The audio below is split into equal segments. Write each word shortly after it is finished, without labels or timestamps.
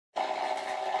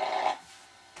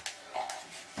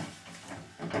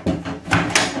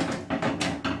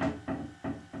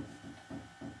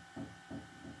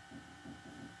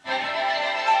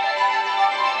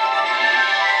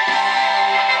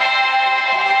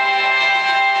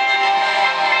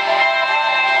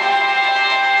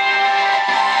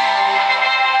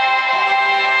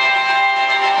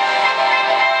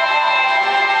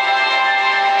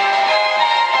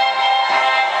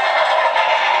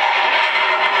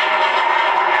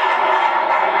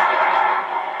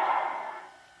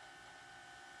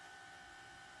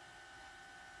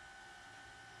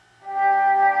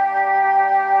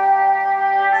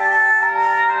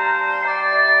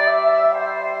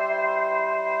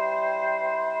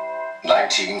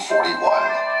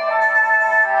1941.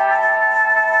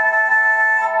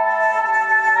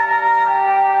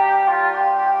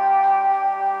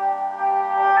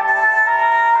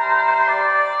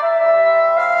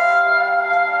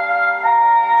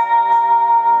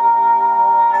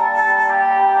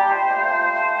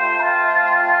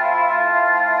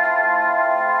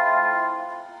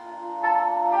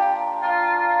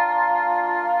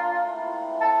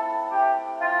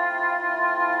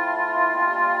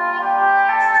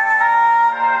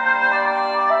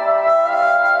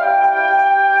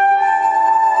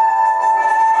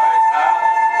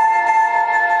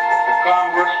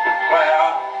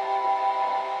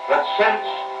 Since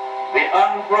the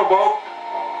unprovoked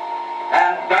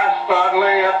and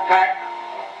dastardly attack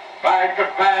by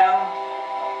Japan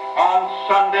on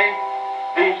Sunday,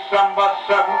 December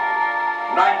 7th,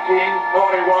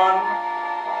 1941,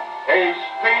 a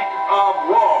state of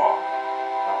war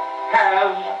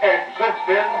has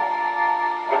existed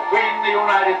between the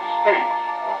United States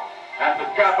and the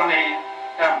Japanese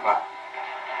Empire.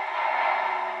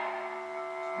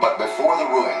 But before the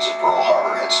ruins of Pearl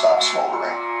Harbor had stopped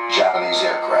smoldering, Japanese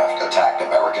aircraft attacked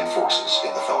American forces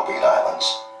in the Philippine Islands.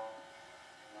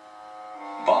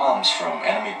 Bombs from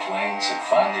enemy planes had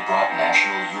finally brought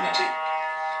national unity.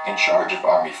 In charge of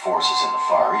Army forces in the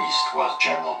Far East was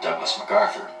General Douglas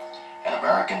MacArthur, an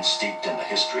American steeped in the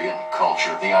history and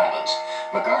culture of the islands.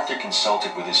 MacArthur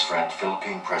consulted with his friend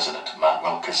Philippine President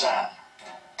Manuel Quezon.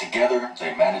 Together,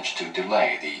 they managed to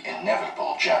delay the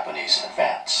inevitable Japanese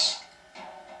advance.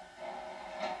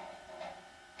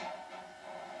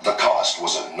 The cost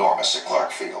was enormous at Clark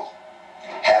Field.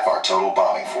 Half our total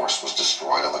bombing force was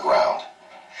destroyed on the ground.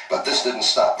 But this didn't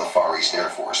stop the Far East Air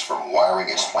Force from wiring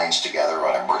its planes together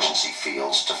on emergency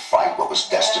fields to fight what was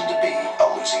destined to be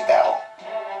a losing battle.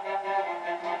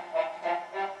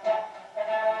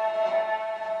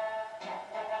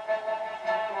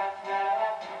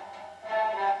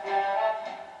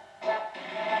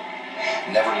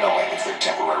 Never knowing if their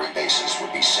temporary bases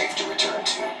would be safe to return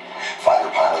to, fighter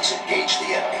pilots engaged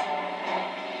the enemy.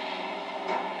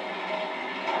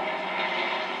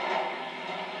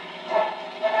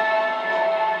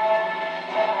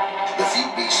 The few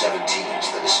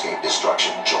B-17s that escaped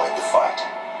destruction joined the fight.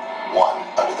 One,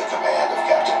 under the command of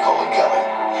Captain Colin Kelly,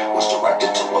 was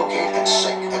directed to locate and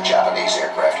sink a Japanese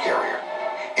aircraft carrier.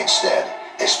 Instead,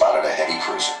 they spotted a heavy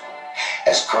cruiser.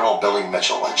 As Colonel Billy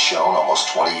Mitchell had shown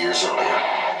almost 20 years earlier,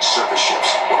 surface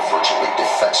ships were virtually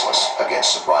defenseless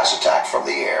against surprise attack from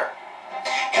the air.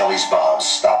 Kelly's bombs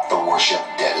stopped the warship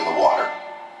dead in the water.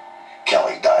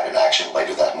 Kelly died in action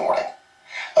later that morning,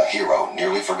 a hero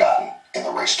nearly forgotten in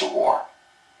the race to war.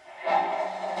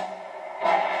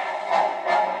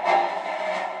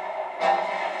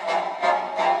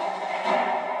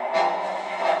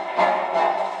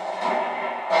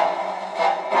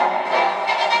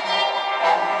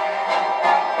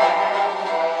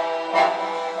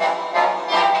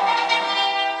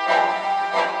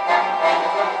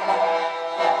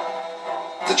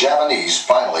 The Japanese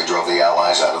finally drove the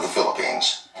Allies out of the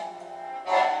Philippines.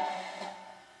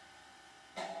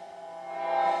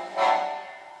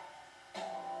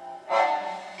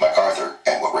 MacArthur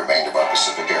and what remained of our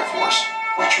Pacific Air Force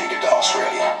retreated to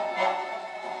Australia.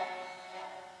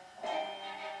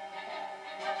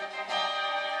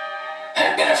 There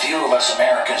had been a few of us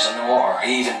Americans in the war,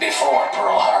 even before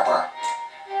Pearl Harbor.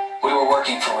 We were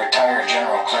working for retired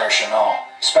General Claire Chennault,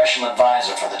 Special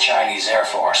Advisor for the Chinese Air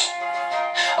Force.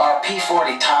 Our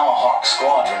P-40 Tomahawk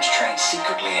squadrons trained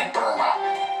secretly in Burma.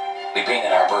 We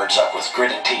painted our birds up with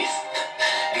gritted teeth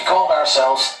and called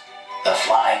ourselves the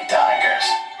Flying Tigers.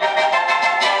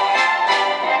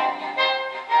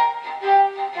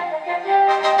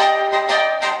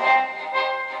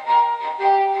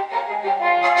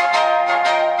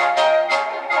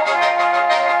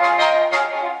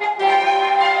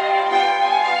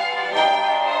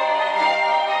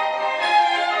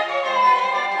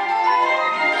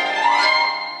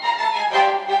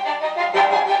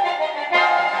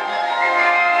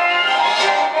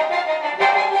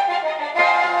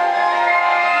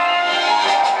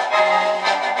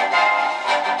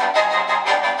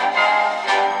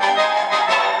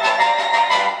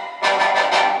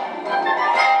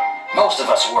 Most of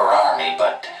us were Army,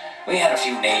 but we had a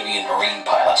few Navy and Marine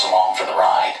pilots along for the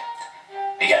ride.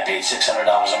 We got paid $600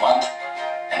 a month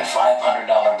and a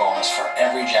 $500 bonus for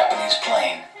every Japanese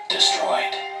plane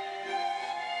destroyed.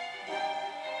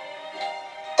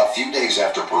 A few days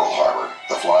after Pearl Harbor,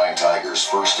 the Flying Tigers'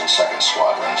 1st and 2nd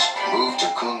Squadrons moved to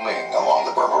Kunming along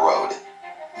the Burma Road.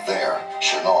 There,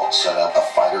 Chennault set up a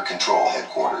fighter control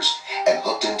headquarters and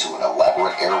hooked into an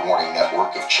elaborate air warning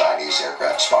network of Chinese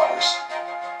aircraft spotters.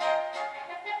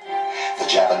 The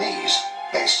Japanese,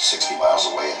 based 60 miles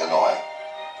away in Hanoi,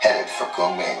 headed for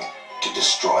Kunming to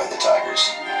destroy the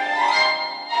Tigers.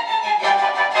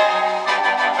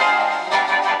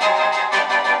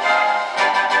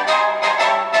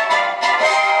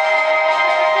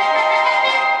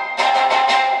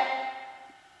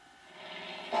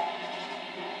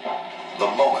 The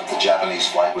moment the Japanese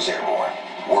flight was airborne,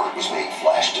 word was being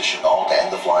flashed to Chennault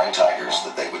and the Flying Tigers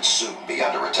that they would soon be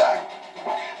under attack.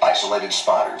 Isolated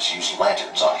spotters used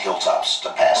lanterns on hilltops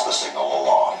to pass the signal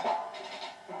along.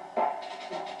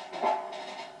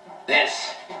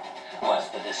 This was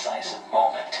the decisive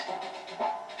moment.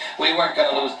 We weren't going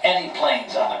to lose any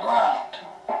planes on the ground.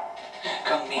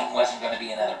 Kunming wasn't going to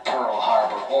be another Pearl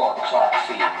Harbor or Clark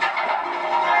Field.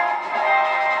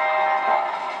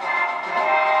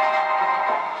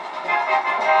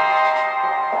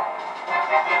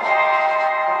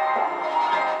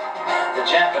 The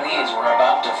Japanese were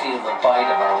about to feel the bite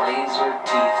of a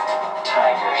razor-teethed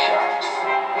tiger sharks.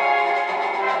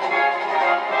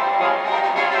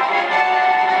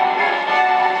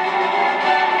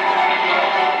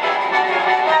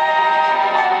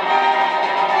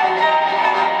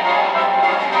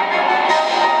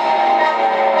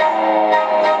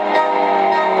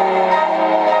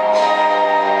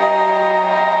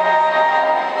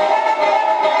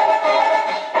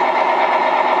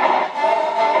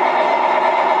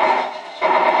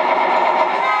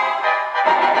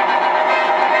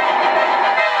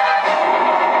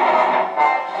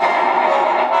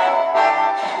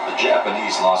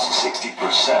 Lost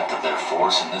 60% of their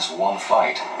force in this one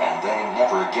fight, and they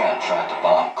never again tried to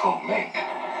bomb Kunming.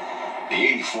 The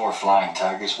 84 Flying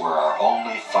Tigers were our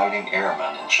only fighting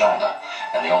airmen in China,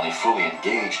 and the only fully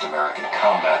engaged American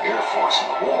combat air force in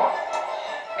the war.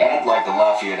 And like the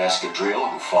Lafayette Escadrille,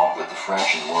 who fought with the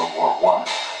French in World War I,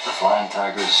 the Flying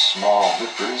Tigers' small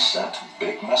victories sent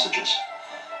big messages.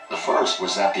 The first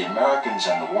was that the Americans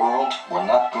and the world were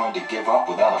not going to give up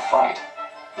without a fight.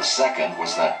 The second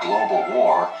was that global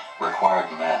war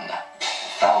required men,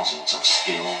 thousands of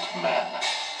skilled men.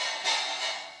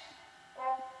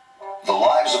 The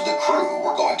lives of the crew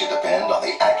were going to depend on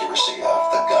the accuracy of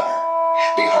the gunner.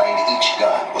 Behind each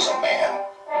gun was a man.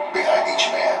 Behind each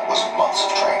man was months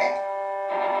of training.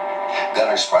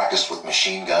 Gunners practiced with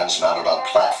machine guns mounted on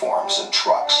platforms and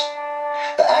trucks.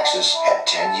 The Axis had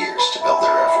 10 years to build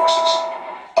their air forces.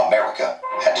 America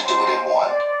had to do it in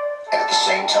one, and at the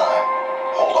same time,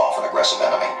 hold off an aggressive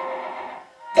enemy.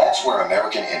 That's where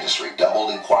American industry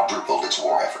doubled and quadrupled its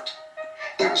war effort.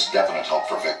 There was definite hope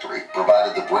for victory,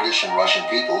 provided the British and Russian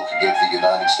people could give the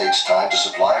United States time to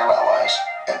supply our allies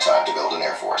and time to build an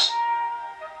air force.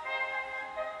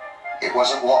 It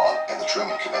wasn't long, and the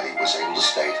Truman Committee was able to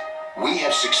state, "We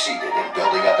have succeeded in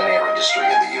building up an air industry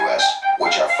in the U.S.,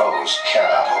 which our foes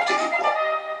cannot hope to equal."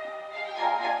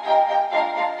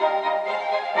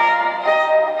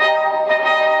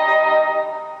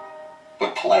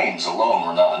 Planes alone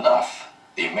were not enough.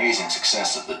 The amazing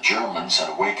success of the Germans had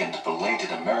awakened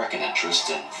belated American interest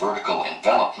in vertical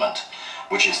envelopment,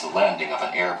 which is the landing of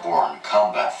an airborne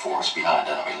combat force behind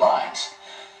enemy lines.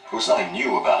 There was nothing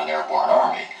new about an airborne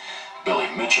army. Billy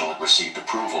Mitchell had received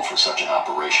approval for such an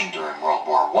operation during World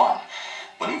War I,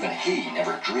 but even he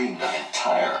never dreamed of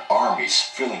entire armies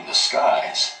filling the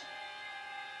skies.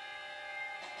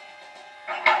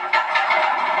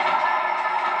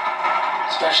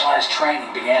 Specialized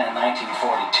training began in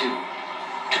 1942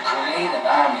 to create an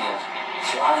army of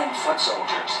flying foot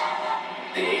soldiers,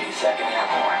 the 82nd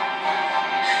Airborne.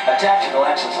 A tactical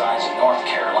exercise in North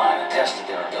Carolina tested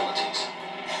their abilities.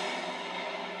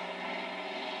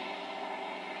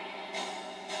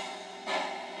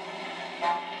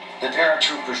 The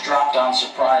paratroopers dropped on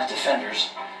surprise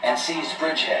defenders and seized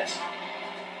bridgeheads.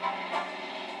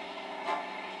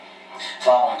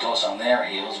 Following close on their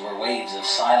heels were waves of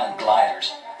silent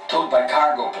gliders, towed by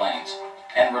cargo planes,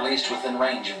 and released within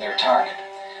range of their target.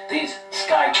 These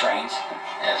sky trains,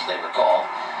 as they were called,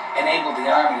 enabled the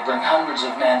Army to bring hundreds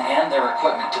of men and their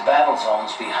equipment to battle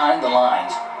zones behind the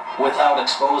lines without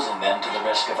exposing them to the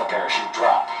risk of a parachute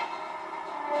drop.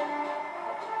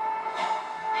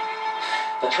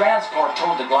 The transport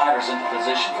towed the gliders into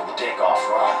position for the takeoff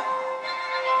run.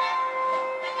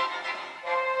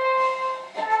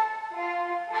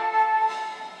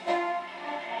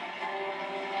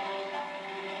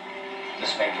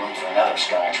 This made room for another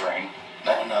sky train,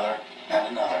 then another, and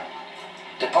another.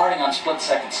 Departing on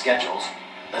split-second schedules,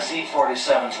 the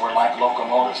C-47s were like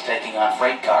locomotives taking on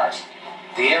freight cars,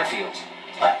 the airfields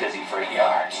like busy freight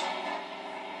yards.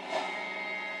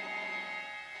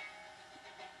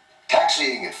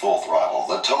 Proceeding at full throttle,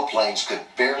 the tow planes could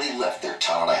barely lift their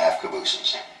ton-and-a-half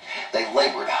cabooses. They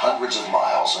labored hundreds of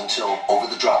miles until, over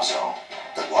the drop zone,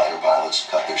 the glider pilots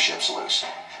cut their ships loose.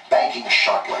 Banking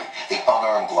sharply, the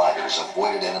unarmed gliders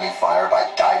avoided enemy fire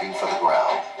by diving for the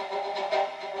ground.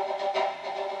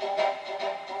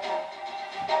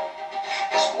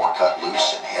 As more cut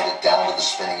loose and headed down to the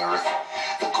spinning earth,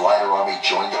 the glider army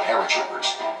joined the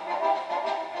paratroopers.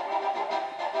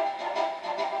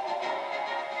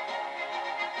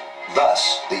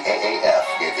 Thus, the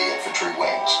AAF gave the infantry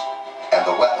wings, and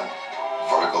the weapon,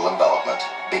 vertical envelopment,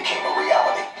 became a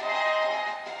reality.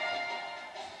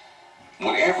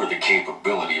 Whatever the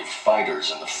capability of fighters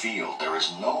in the field, there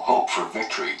is no hope for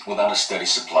victory without a steady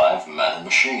supply of men and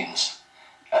machines.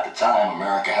 At the time,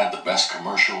 America had the best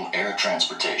commercial air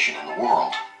transportation in the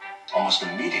world. Almost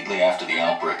immediately after the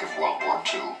outbreak of World War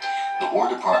II, the War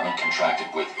Department contracted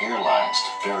with airlines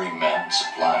to ferry men and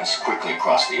supplies quickly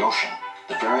across the ocean.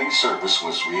 The ferrying service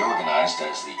was reorganized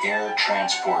as the Air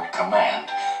Transport Command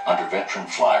under veteran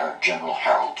flyer General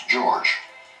Harold George.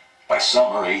 By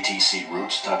summer, ATC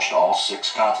routes touched all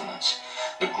 6 continents.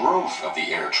 The growth of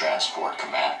the Air Transport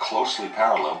Command closely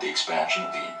paralleled the expansion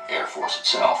of the Air Force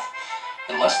itself.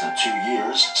 In less than 2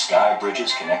 years, sky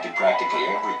bridges connected practically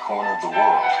every corner of the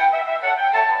world.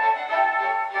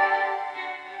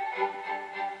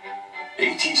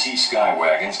 ATC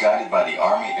Skywagons, guided by the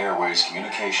Army Airways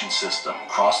communication system,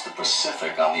 crossed the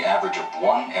Pacific on the average of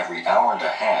 1 every hour and a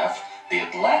half, the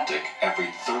Atlantic every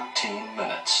 13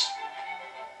 minutes.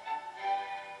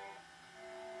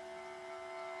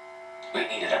 We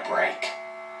needed a break.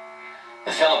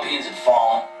 The Philippines had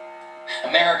fallen.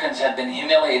 Americans had been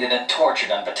humiliated and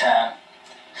tortured on Bataan.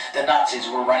 The Nazis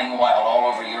were running wild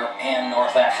all over Europe and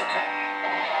North Africa.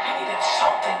 We needed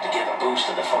something to give a boost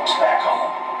to the folks back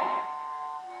home.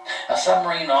 A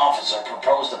submarine officer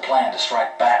proposed a plan to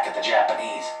strike back at the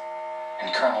Japanese,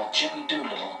 and Colonel Jimmy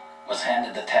Doolittle was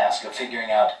handed the task of figuring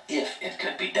out if it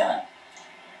could be done.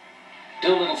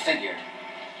 Doolittle figured,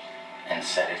 and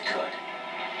said it could.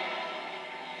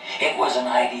 It was an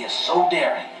idea so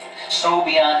daring, so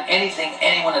beyond anything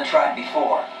anyone had tried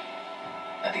before,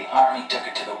 that the Army took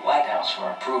it to the White House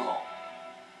for approval.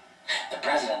 The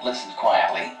President listened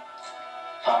quietly,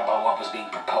 thought about what was being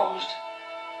proposed,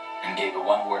 and gave a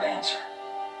one-word answer.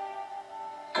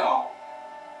 Go.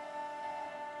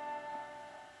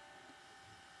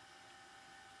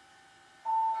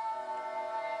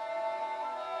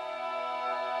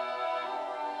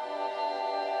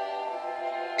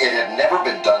 It had never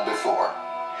been done before.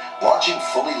 Launching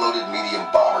fully loaded medium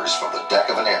bombers from the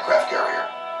deck of an aircraft carrier.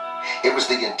 It was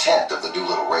the intent of the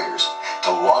Doolittle Raiders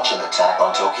to launch an attack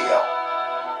on Tokyo.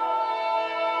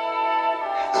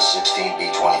 The 16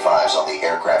 B-25s on the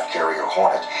aircraft carrier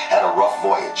Hornet had a rough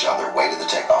voyage on their way to the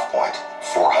takeoff point,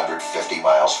 450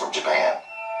 miles from Japan.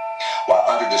 While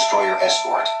under destroyer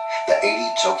escort, the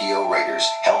 80 Tokyo Raiders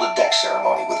held a deck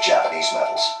ceremony with Japanese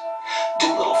medals.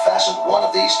 Doolittle fastened one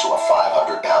of these to a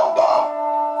 500-pound bomb.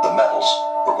 The medals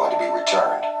were going to be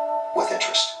returned with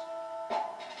interest.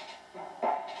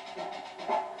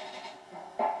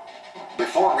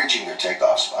 Before reaching their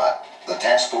takeoff spot, the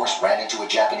task force ran into a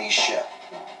Japanese ship.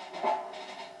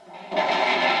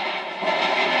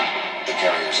 The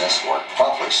carrier's escort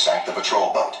promptly sank the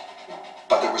patrol boat,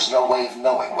 but there was no way of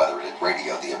knowing whether it had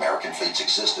radioed the American fleet's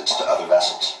existence to other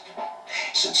vessels.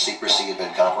 Since secrecy had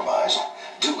been compromised,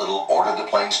 Doolittle ordered the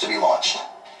planes to be launched.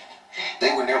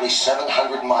 They were nearly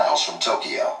 700 miles from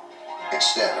Tokyo,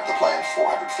 instead of the planned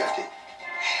 450.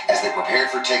 As they prepared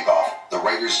for takeoff, the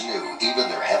Raiders knew even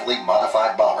their heavily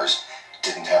modified bombers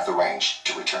didn't have the range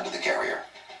to return to the carrier.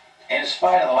 In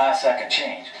spite of the last-second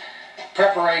change,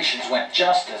 preparations went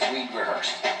just as we'd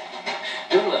rehearsed.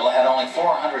 Doolittle had only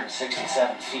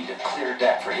 467 feet of clear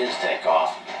deck for his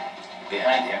takeoff.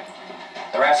 Behind him,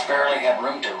 the rest barely had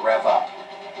room to rev up,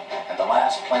 and the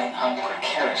last plane hung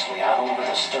precariously out over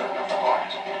the stern of the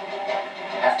Hornet.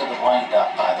 After the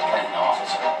wind-up by the plane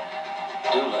officer,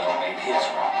 Doolittle made his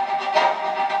run.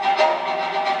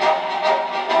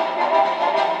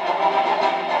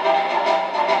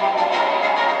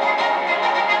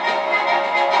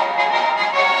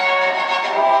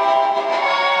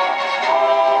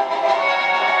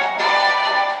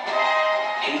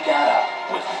 He got up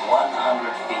with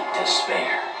 100 feet to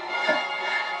spare.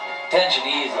 Tension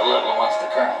eased a little once the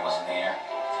colonel was in the air.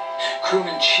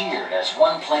 Crewmen cheered as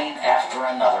one plane after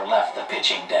another left the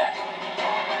pitching deck.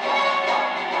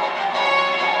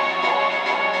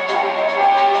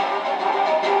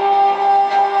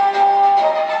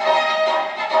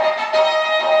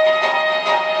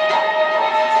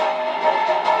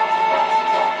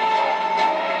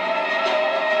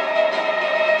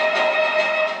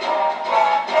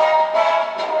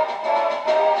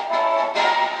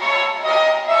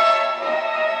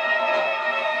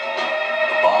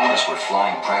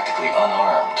 flying practically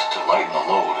unarmed to lighten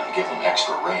the load and give them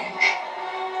extra range.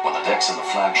 When the decks of the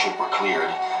flagship were cleared,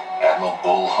 Admiral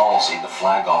Bull Halsey, the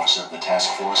flag officer of the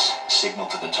task force,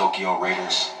 signaled to the Tokyo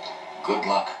Raiders, "Good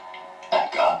luck,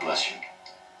 and God bless you."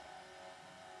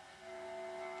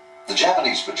 The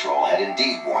Japanese patrol had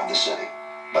indeed warned the city,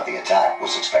 but the attack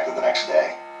was expected the next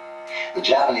day. The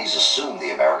Japanese assumed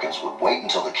the Americans would wait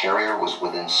until the carrier was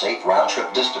within safe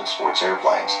round-trip distance for its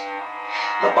airplanes.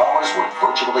 The bombers were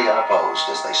virtually unopposed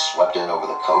as they swept in over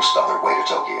the coast on their way to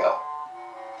Tokyo.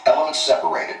 Elements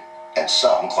separated, and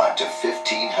some climbed to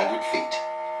 1,500 feet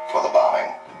for the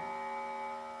bombing.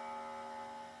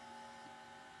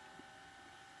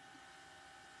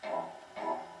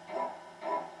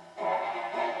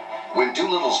 When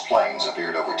Doolittle's planes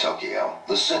appeared over Tokyo,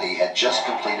 the city had just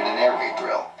completed an air raid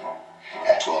drill.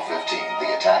 At 12:15,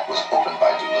 the attack was opened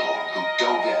by Doolittle, who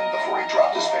dove in before he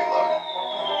dropped his payload.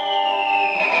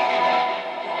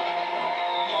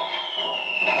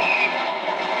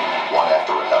 One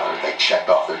after another, they checked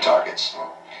off their targets.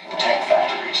 Tank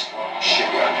factories,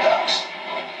 shipyard docks,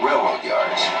 railroad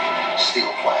yards,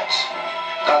 steel plants,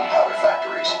 gunpowder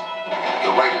factories.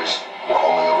 The raiders were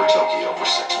only over Tokyo for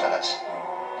 6 minutes,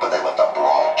 but they left a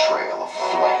broad trail of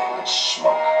flame and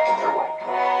smoke in their wake.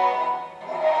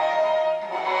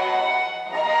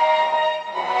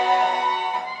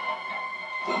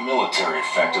 The military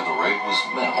effect of the raid was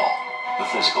minimal, the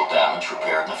physical damage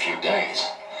repaired in a few days.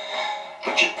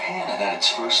 But Japan had had its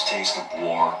first taste of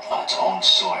war on its own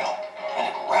soil, and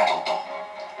it rattled them.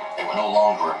 They were no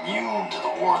longer immune to the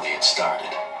war they had started.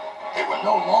 They were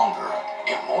no longer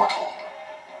immortal.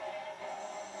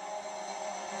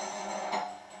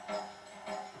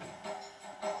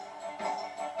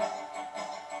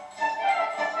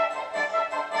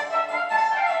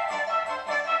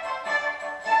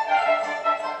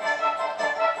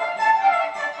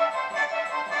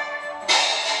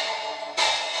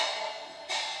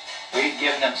 We'd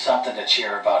given them something to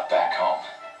cheer about back home.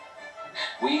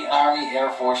 We Army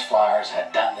Air Force flyers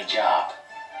had done the job,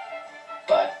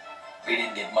 but we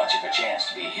didn't get much of a chance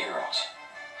to be heroes.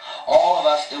 All of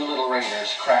us Doolittle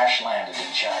Raiders crash-landed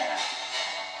in China.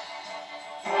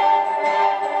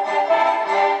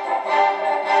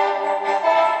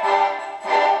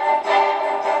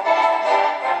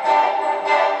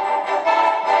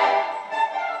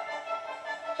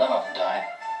 Some of them died,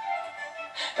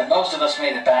 but most of us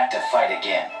made it back to fight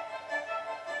again.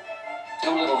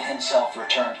 Doolittle himself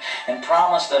returned and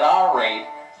promised that our raid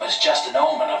was just an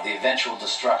omen of the eventual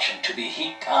destruction to be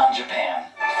heaped on Japan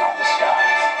from the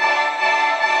skies.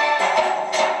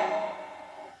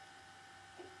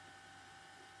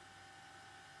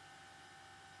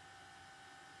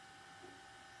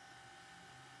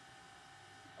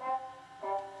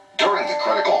 During the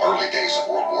critical early days of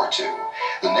World War II,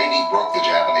 the Navy broke the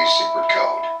Japanese secret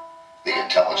code. The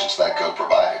intelligence that code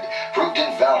provided proved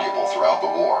invaluable throughout the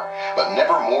war, but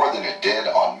never more than it did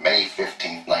on May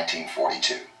 15,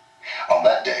 1942. On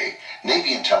that day,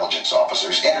 Navy intelligence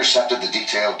officers intercepted the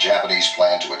detailed Japanese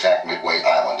plan to attack Midway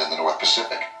Island in the North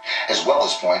Pacific, as well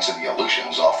as points in the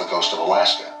Aleutians off the coast of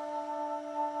Alaska.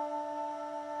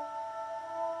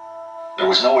 There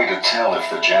was no way to tell if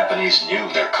the Japanese knew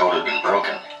their code had been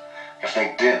broken. If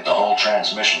they did, the whole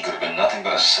transmission could have been nothing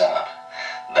but a setup.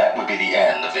 That would be the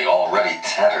end of the already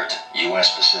tattered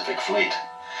U.S. Pacific Fleet.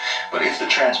 But if the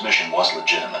transmission was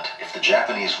legitimate, if the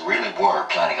Japanese really were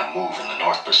planning a move in the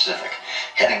North Pacific,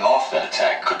 heading off that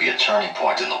attack could be a turning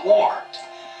point in the war.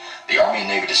 The Army and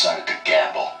Navy decided to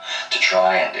gamble, to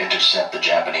try and intercept the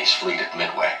Japanese fleet at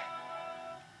Midway.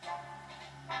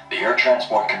 The Air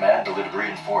Transport Command delivered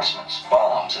reinforcements,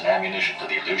 bombs, and ammunition to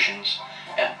the Aleutians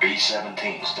and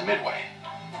B-17s to Midway.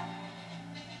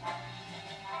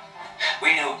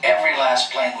 We knew every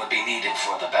last plane would be needed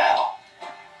for the battle.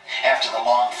 After the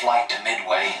long flight to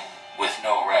Midway, with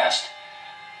no rest,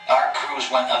 our crews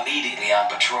went immediately on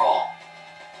patrol.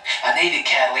 A Navy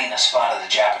Catalina spotted the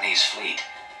Japanese fleet,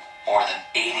 more than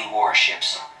 80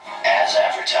 warships, as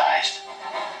advertised.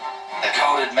 The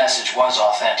coded message was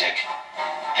authentic,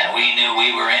 and we knew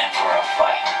we were in for a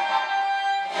fight.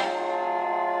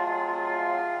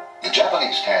 The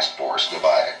Japanese task force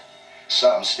divided.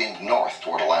 Some steamed north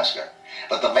toward Alaska,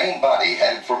 but the main body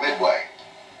headed for Midway.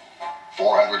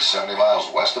 470 miles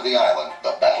west of the island,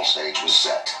 the battle stage was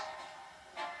set.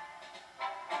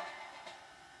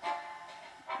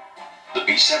 The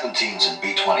B-17s and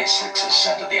B-26s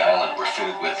sent to the island were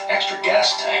fitted with extra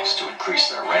gas tanks to increase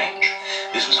their range.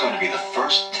 This was going to be the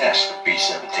first test of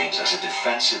B-17s as a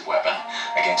defensive weapon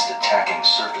against attacking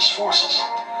surface forces.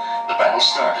 The battle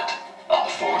started on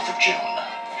the 4th of June.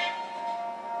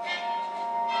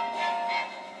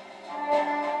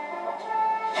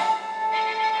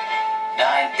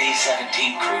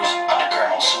 B-17 crews under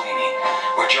Colonel Sweeney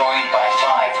were joined by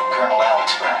 5 from Colonel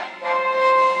Alex Byrne.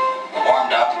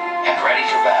 Warmed up and ready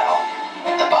for battle,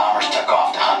 the bombers took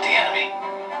off to hunt the enemy.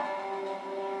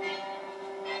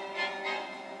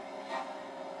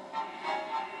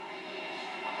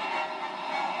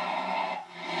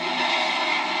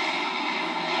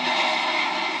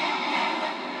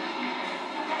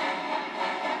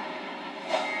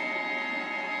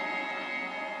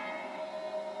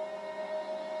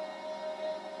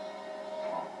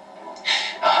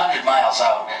 100 miles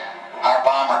out, our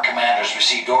bomber commanders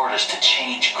received orders to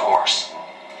change course.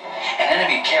 An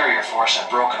enemy carrier force had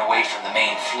broken away from the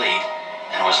main fleet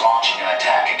and was launching an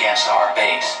attack against our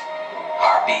base.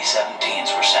 Our B-17s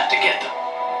were sent to get them.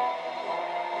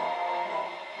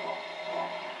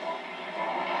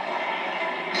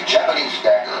 The Japanese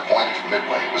dagger pointed to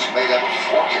Midway was made up of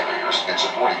 4 carriers and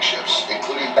supporting ships,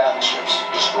 including battleships,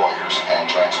 destroyers, and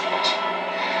transports.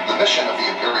 The mission of the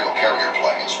Imperial carrier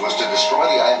planes was to destroy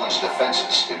the island's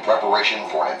defenses in preparation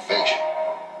for an invasion.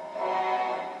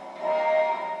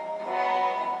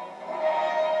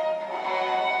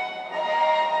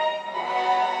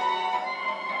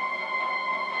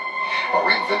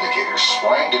 Marine Vindicators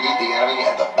sprang to meet the enemy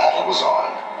and the battle was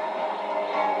on.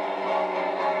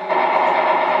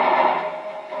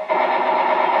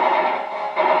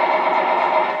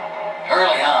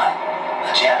 Early on,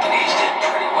 the Japanese did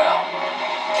pretty well.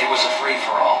 It was a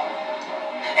free-for-all.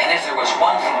 And if there was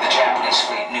one thing the Japanese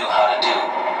fleet knew how to do,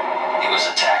 it was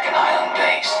attack an island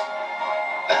base.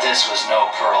 But this was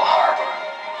no Pearl Harbor.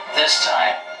 This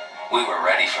time, we were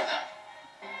ready for them.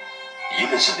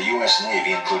 Units of the U.S.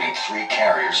 Navy, including 3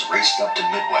 carriers, raced up to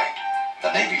Midway.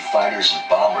 The Navy fighters and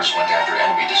bombers went after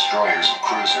enemy destroyers and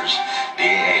cruisers. The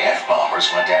AAF bombers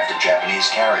went after Japanese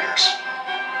carriers.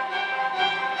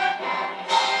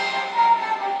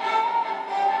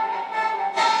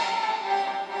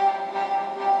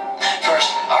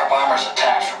 First, our bombers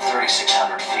attacked from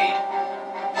 3,600 feet.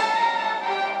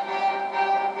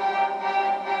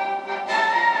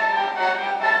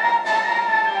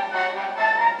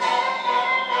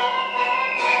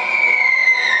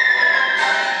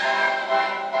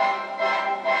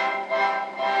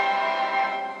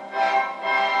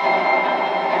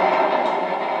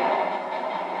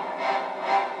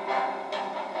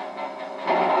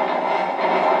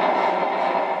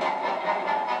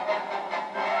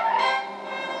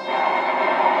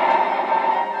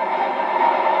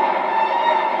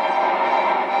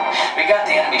 We got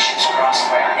the enemy ships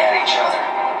crossfiring at each other.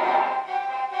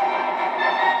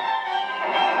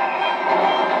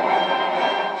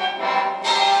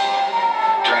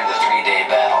 During the 3-day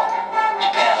battle,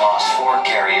 Japan lost 4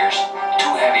 carriers, 2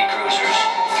 heavy cruisers,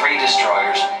 3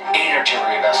 destroyers, 8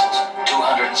 artillery vessels,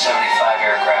 275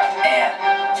 aircraft, and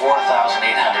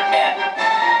 4,800 men.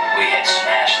 We had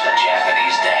smashed the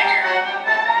Japanese dagger.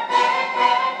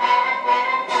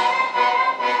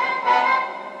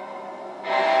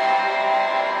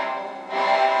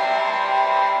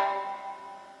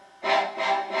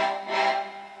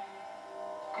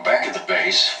 Back at the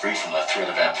base, free from the threat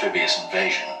of amphibious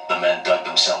invasion, the men dug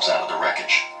themselves out of the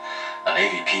wreckage. A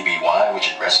Navy PBY, which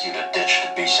had rescued a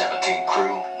ditched B-17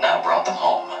 crew, now brought them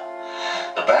home.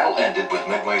 The battle ended with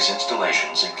Midway's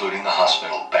installations, including the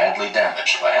hospital, badly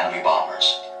damaged by enemy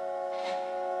bombers.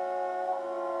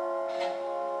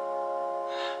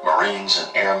 Marines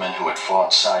and airmen who had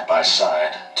fought side by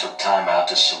side took time out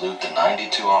to salute the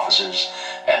 92 officers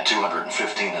and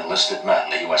 215 enlisted men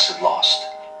the U.S. had lost.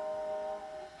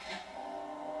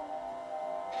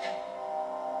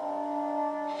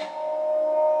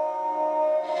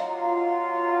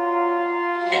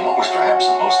 In what was perhaps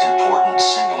the most important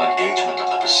single engagement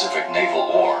of the Pacific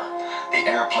Naval War, the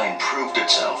airplane proved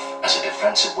itself as a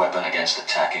defensive weapon against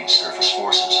attacking surface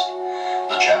forces.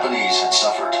 The Japanese had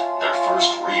suffered their first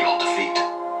real defeat.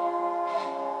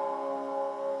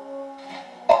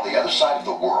 On the other side of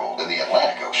the world, in the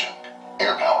Atlantic Ocean,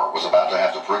 air power was about to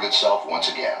have to prove itself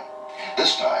once again,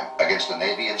 this time against a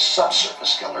navy of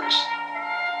subsurface killers.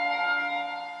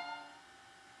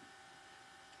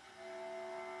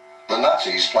 The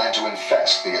Nazis planned to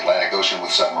infest the Atlantic Ocean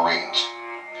with submarines.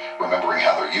 Remembering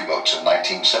how their U-boats in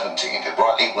 1917 had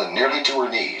brought England nearly to her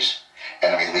knees,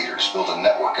 enemy leaders built a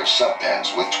network of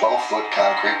sub-pens with 12-foot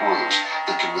concrete roofs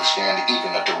that could withstand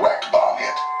even a direct bomb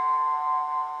hit.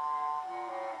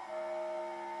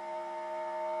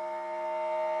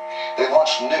 They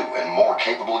launched new and more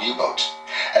capable U-boats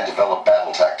and developed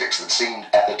battle tactics that seemed,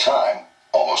 at the time,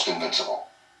 almost invincible.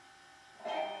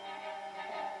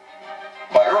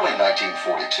 By early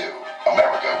 1942,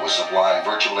 America was supplying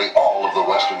virtually all of the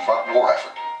Western Front war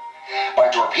effort. By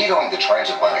torpedoing the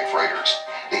transatlantic freighters,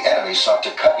 the enemy sought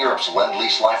to cut Europe's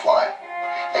Lend-Lease lifeline.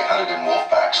 They hunted in wolf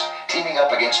packs, teaming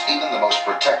up against even the most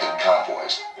protected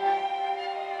convoys.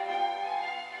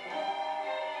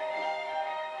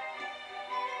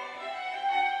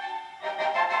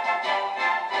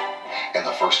 In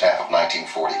the first half of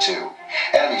 1942,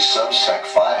 enemy subs sank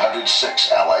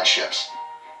 506 Allied ships.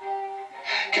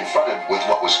 Confronted with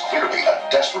what was clearly a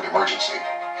desperate emergency,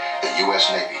 the U.S.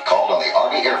 Navy called on the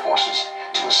Army Air Forces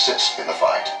to assist in the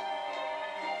fight.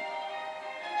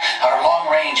 Our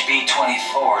long-range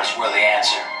B-24s were the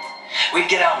answer. We'd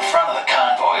get out in front of the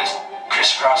convoys,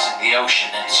 crisscrossing the ocean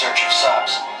in search of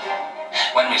subs.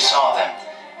 When we saw them,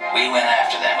 we went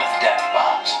after them with depth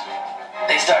bombs.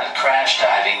 They started crash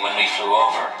diving when we flew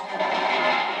over.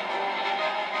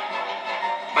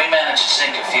 We managed to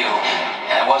sink a few,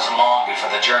 and it wasn't long before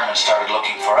the Germans started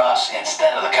looking for us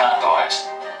instead of the convoys.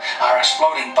 Our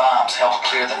exploding bombs helped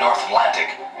clear the North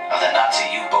Atlantic of the Nazi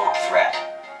U-boat threat.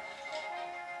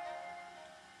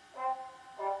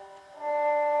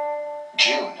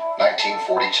 June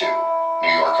 1942,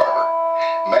 New York Harbor.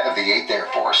 Men of the 8th Air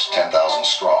Force, 10,000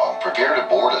 strong, prepared to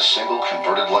board a single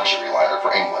converted luxury liner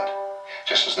for England,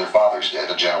 just as their fathers did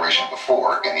a generation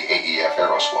before in the AEF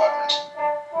Aero Squadrons.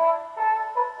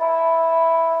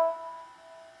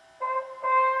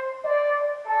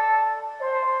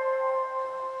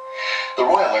 The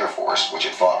Royal Air Force, which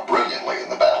had fought brilliantly in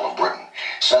the Battle of Britain,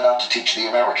 set out to teach the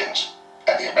Americans,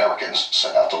 and the Americans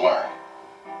set out to learn.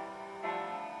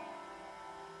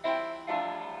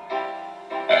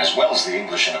 As well as the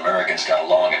English and Americans got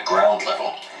along at ground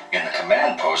level, in the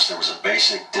command post there was a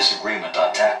basic disagreement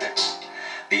on tactics.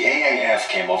 The AAF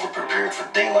came over prepared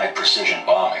for daylight precision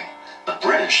bombing. The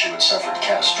British, who had suffered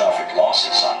catastrophic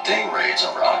losses on day raids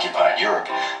over occupied Europe,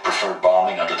 preferred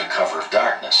bombing under the cover of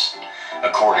darkness.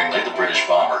 Accordingly, the British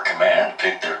Bomber Command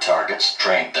picked their targets,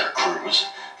 trained their crews,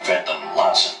 fed them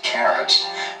lots of carrots,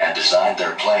 and designed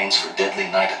their planes for deadly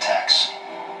night attacks.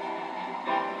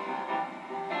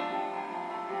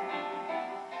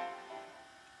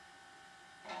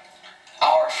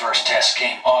 Our first test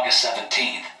came August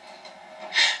 17th.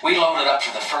 We loaded up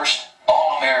for the first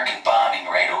all-American bombing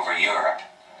raid over Europe.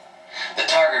 The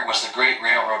target was the Great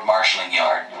Railroad Marshalling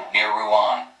Yard near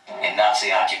Rouen in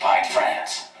Nazi-occupied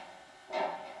France.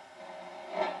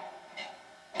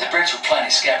 The Brits were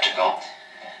plenty skeptical.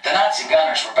 The Nazi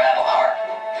gunners were battle-hard,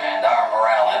 and our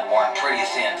morale had worn pretty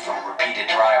thin from repeated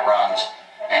dry runs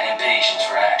and impatience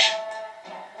for action.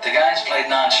 The guys played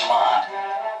nonchalant,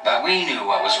 but we knew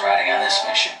what was riding on this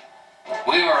mission.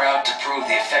 We were out to prove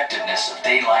the effectiveness of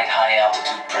daylight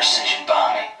high-altitude precision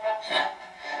bombing.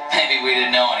 Maybe we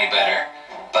didn't know any better,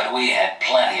 but we had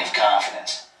plenty of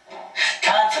confidence.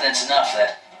 Confidence enough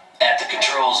that at the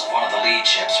controls of one of the lead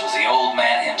ships was the old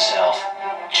man himself,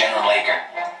 General Aker,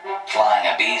 flying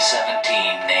a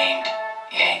B-17 named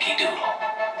Yankee Doodle.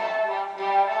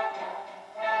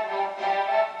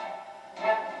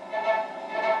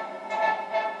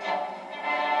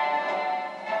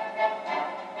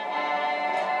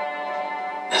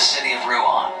 The city of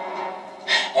Rouen.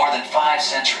 More than 5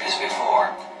 centuries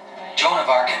before, Joan of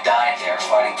Arc had died there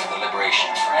fighting for the liberation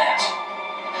of France.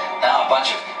 Now a bunch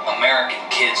of American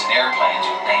kids in airplanes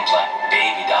with names like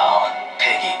Baby Doll and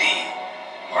Peggy D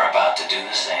were about to do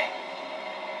the same.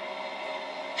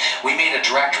 We made a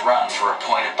direct run for a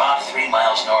point about 3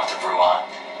 miles north of Rouen,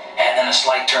 and then a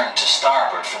slight turn to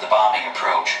starboard for the bombing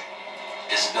approach.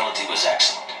 Visibility was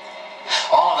excellent.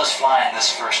 All of us flying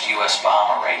this first U.S.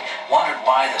 bomber raid wondered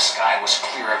why the sky was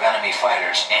clear of enemy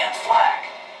fighters and flak.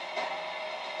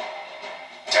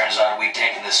 Turns out we'd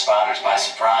taken the spotters by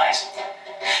surprise.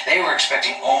 They were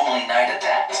expecting only night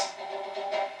attacks.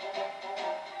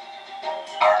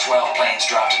 Our 12 planes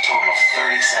dropped a total of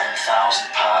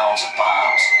 37,000 pounds of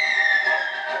bombs.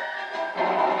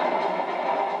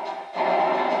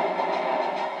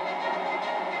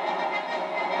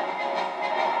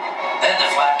 Then the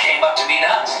flak came up to meet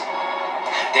us.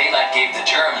 Daylight gave the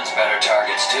Germans better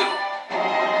targets too.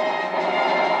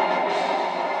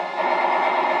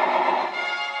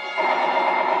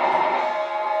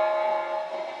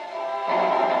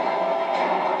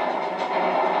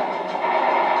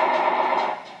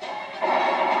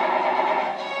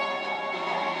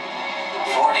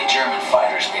 German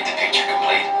fighters made the picture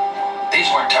complete. These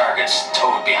weren't targets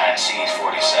towed behind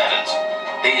C-47s.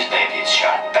 These babies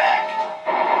shot back.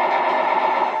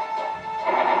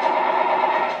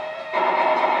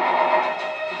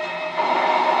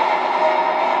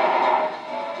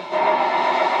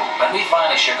 When we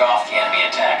finally shook off the enemy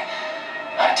attack,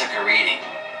 I took a reading.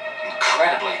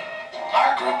 Incredibly,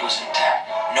 our group was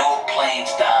intact. No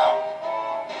planes down.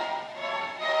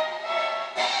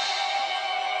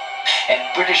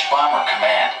 At British Bomber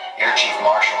Command, Air Chief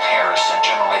Marshal Harris sent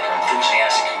General Aker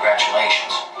enthusiastic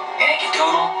congratulations. Yankee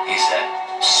Doodle, he said,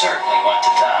 certainly went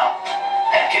to town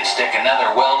and can stick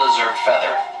another well-deserved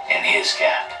feather in his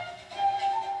cap.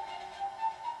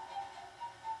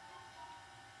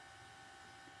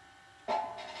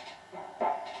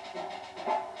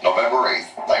 November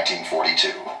 8th,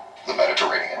 1942, the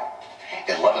Mediterranean.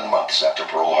 11 months after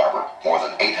Pearl Harbor, more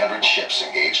than 800 ships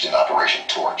engaged in Operation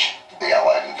Torch, the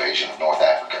Allied invasion of North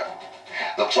Africa.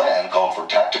 The plan called for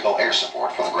tactical air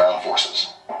support for the ground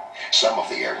forces. Some of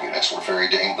the air units were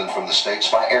ferried to England from the States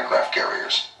by aircraft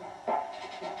carriers.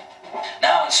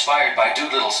 Now inspired by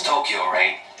Doolittle's Tokyo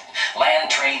raid,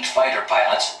 land-trained fighter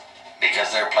pilots,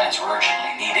 because their planes were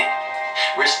urgently needed,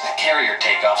 risked carrier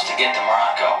takeoffs to get to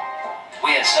Morocco.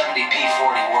 We had 70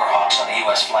 P-40 Warhawks on the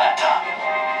U.S. flat top,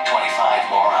 25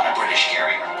 more on a British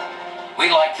carrier. We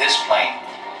liked this plane.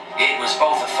 It was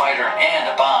both a fighter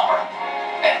and a bomber,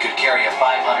 and could carry a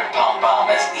 500-pound bomb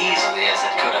as easily as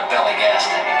it could a belly gas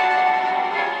tank.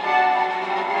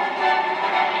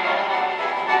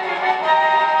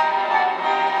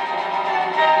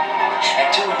 At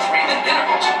 2 and 3 minute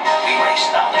intervals, we raced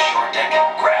down the short deck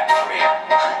and grabbed for air.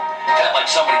 Felt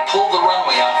like somebody pulled the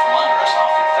runway out from under us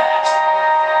awfully fast.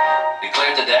 We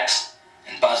cleared the decks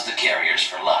and buzzed the carriers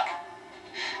for luck.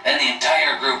 Then the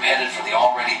entire group headed for the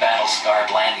already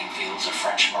battle-scarred landing fields of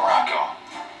French Morocco.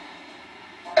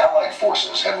 Allied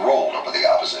forces had rolled over the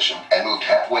opposition and moved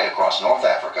halfway across North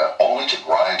Africa only to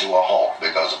grind to a halt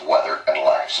because of weather and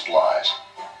lack of supplies.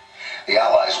 The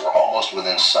Allies were almost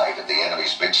within sight of the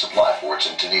enemy's big supply forts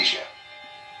in Tunisia.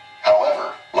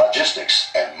 However,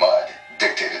 logistics and mud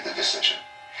dictated the decision.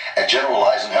 At General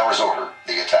Eisenhower's order,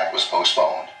 the attack was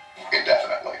postponed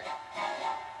indefinitely.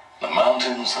 The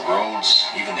mountains, the roads,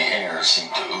 even the air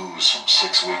seemed to ooze from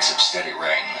 6 weeks of steady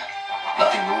rain.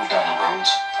 Nothing moved on the roads.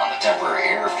 On the temporary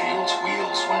airfields,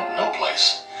 wheels went no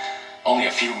place. Only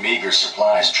a few meager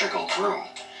supplies trickled through.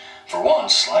 For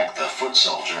once, like the foot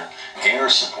soldier, air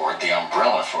support, the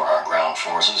umbrella for our ground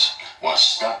forces, was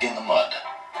stuck in the mud.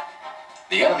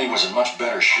 The enemy was in much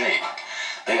better shape.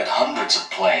 They had hundreds of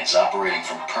planes operating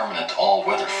from permanent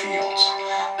all-weather fields.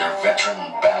 Their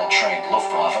veteran, battle-trained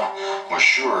Luftwaffe was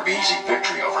sure of easy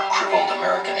victory over crippled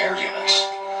American air units.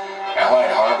 Allied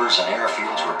harbors and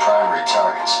airfields were primary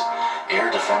targets.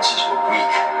 Air defenses were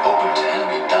weak, open to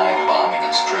enemy dive bombing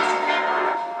and strafing.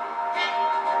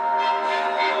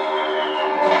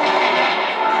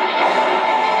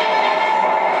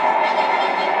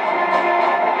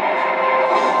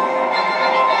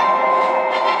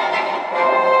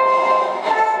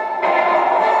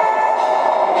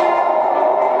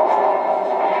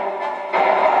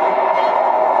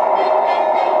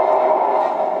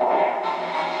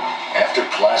 After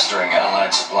plastering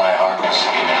Allied supply harbors,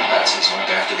 the Nazis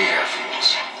went after the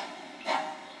airfields.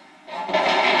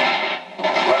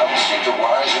 The ground seemed to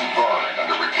rise and burn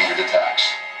under repeated attacks.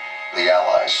 The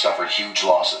Allies suffered huge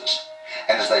losses,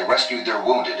 and as they rescued their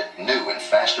wounded, new and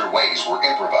faster ways were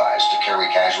improvised to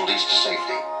carry casualties to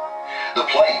safety.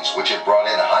 The planes, which had brought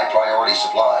in high-priority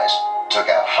supplies, took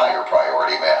out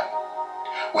higher-priority men.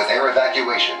 With air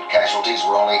evacuation, casualties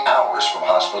were only hours from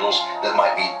hospitals that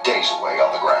might be days away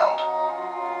on the ground.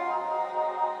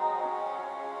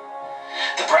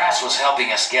 The brass was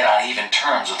helping us get on even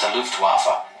terms with the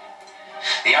Luftwaffe.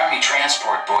 The Army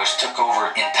transport boys took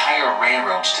over entire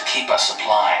railroads to keep us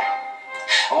supplied.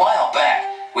 A while back,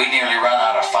 we'd nearly run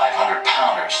out of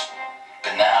 500-pounders,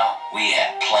 but now we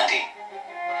had plenty.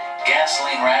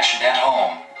 Gasoline rationed at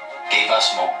home gave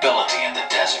us mobility in the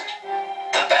desert.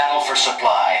 The battle for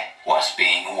supply was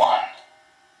being won.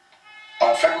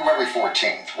 On February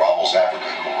 14th, Rommel's Africa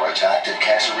Corps attacked at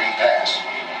Kasserine Pass.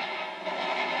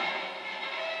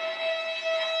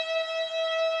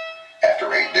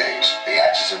 After 8 days, the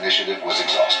Axis initiative was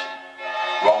exhausted.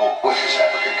 Rommel quit his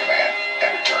African command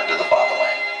and returned to the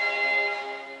fatherland.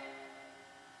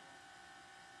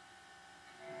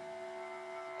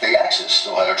 The Axis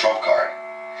still had a trump card.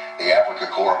 The Africa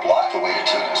Corps blocked the way to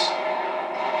Tunis.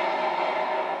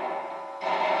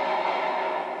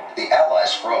 The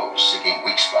Allies froze, seeking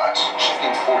weak spots,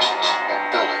 shifting forces,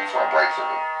 and building for a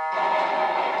breakthrough.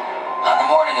 On the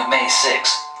morning of May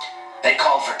 6th, they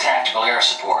called for tactical air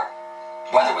support.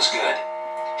 Weather was good.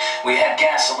 We had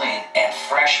gasoline and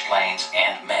fresh planes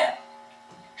and men.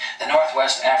 The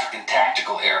Northwest African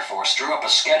Tactical Air Force drew up a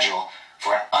schedule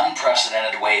for an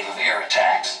unprecedented wave of air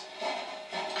attacks.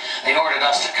 They ordered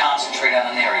us to concentrate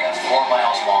on an area 4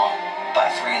 miles long by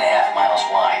 3.5 miles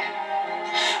wide.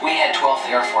 We had 12th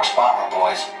Air Force bomber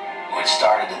boys who had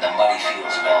started in the muddy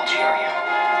fields of Algeria.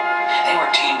 They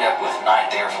were teamed up with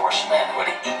 9th Air Force men who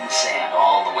had eaten sand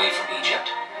all the way from Egypt,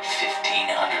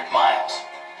 1,500 miles.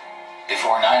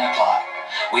 Before 9 o'clock,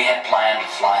 we had planned to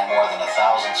fly more than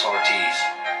 1,000 sorties.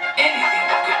 Anything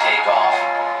that could take off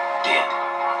did.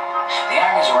 The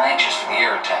armies were anxious for the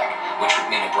air attack, which would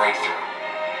mean a breakthrough.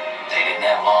 They didn't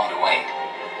have long to wait.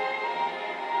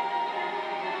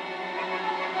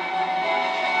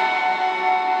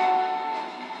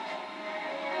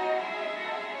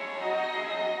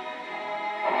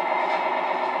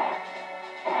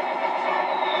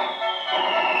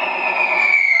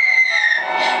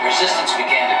 Resistance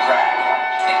began to crack.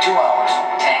 In 2 hours,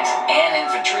 tanks and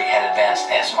infantry had advanced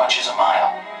as much as a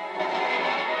mile.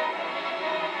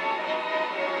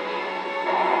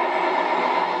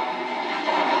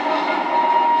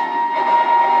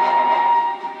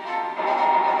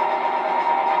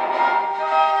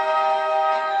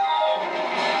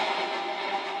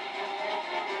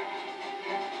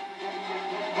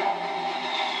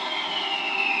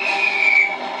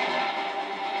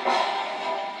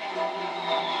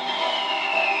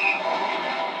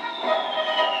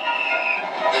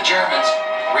 The Germans,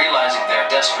 realizing their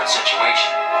desperate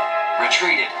situation,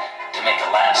 retreated to make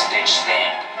a last-ditch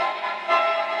stand.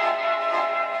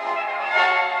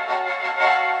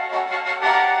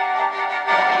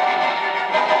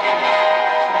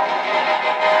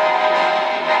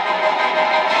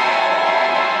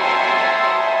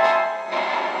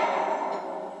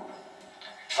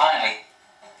 Finally,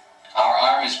 our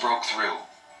armies broke through.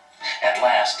 At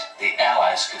last, the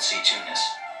Allies could see Tunis.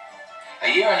 A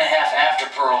year and a half after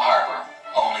Pearl Harbor,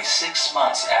 only 6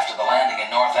 months after the landing in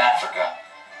North Africa,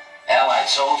 Allied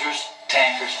soldiers,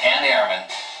 tankers, and airmen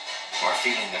were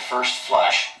feeling the first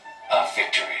flush of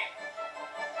victory.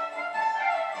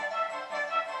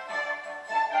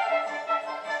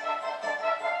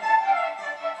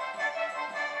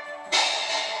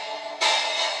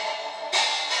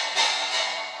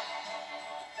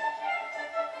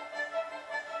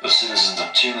 The citizens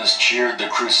of Tunis cheered the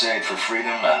crusade for freedom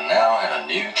and now had a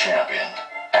new champion,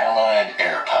 Allied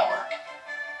air power.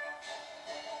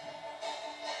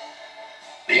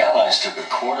 The Allies took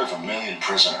 250,000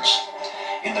 prisoners.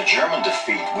 In the German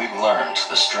defeat, we learned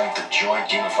the strength of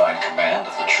joint unified command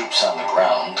of the troops on the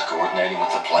ground coordinating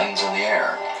with the planes in the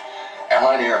air.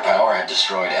 Allied air power had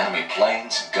destroyed enemy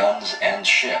planes, guns, and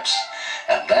ships,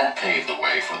 and that paved the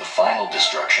way for the final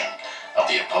destruction of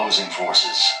the opposing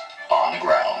forces on the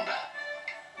ground.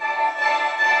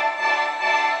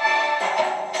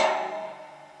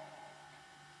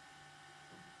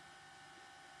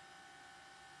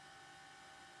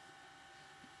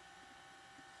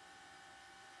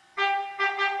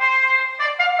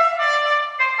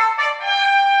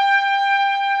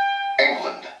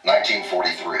 England,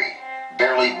 1943.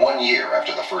 Barely 1 year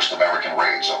after the first American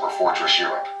raids over Fortress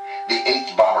Europe, the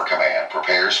 8th Bomber Command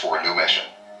prepares for a new mission.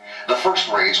 The first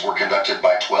raids were conducted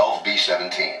by 12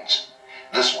 B-17s.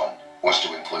 This one was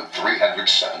to include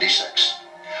 376.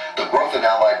 The growth in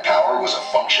Allied power was a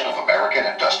function of American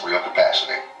industrial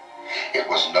capacity. It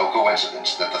was no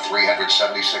coincidence that the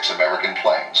 376 American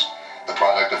planes, the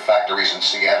product of factories in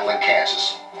Seattle and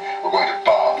Kansas, were going to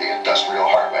bomb the industrial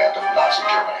heartland of Nazi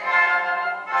Germany.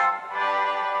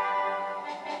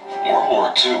 World War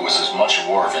II was as much a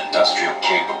war of industrial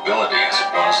capability as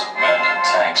it was of men and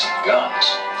tanks and guns.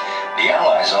 The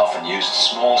Allies often used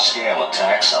small-scale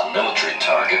attacks on military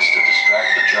targets to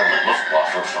distract the German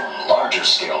Luftwaffe from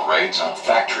larger-scale raids on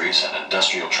factories and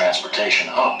industrial transportation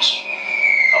hubs.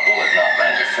 A bullet not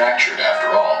manufactured,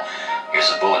 after all, is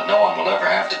a bullet no one will ever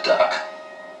have to duck.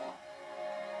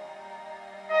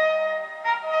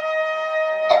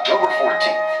 October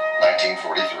 14th,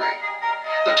 1943.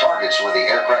 The targets were the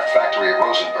aircraft factory at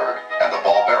Rosenberg and the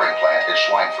ball bearing plant at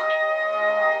Schweinfurt.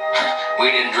 We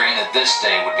didn't dream that this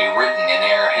day would be written in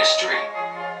air history.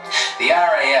 The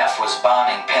RAF was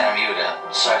bombing Penamuda,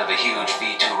 site of a huge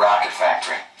V-2 rocket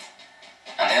factory.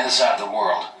 On the other side of the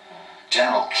world,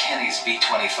 General Kenny's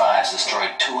B-25s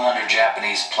destroyed 200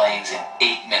 Japanese planes in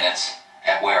 8 minutes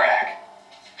at Warack.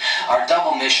 Our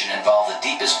double mission involved the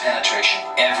deepest penetration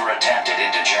ever attempted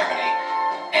into Germany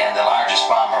and the largest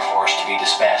bomber force to be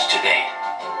dispatched to date.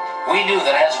 We knew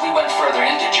that as we went further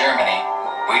into Germany,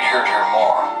 we'd hurt her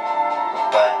more.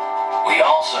 But we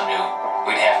also knew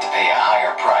we'd have to pay a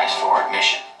higher price for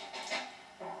admission.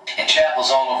 In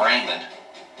chapels all over England,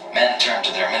 men turned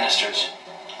to their ministers,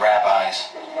 rabbis,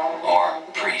 or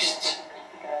priests.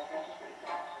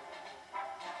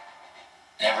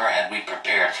 Never had we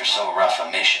prepared for so rough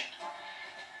a mission.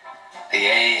 The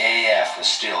AAF was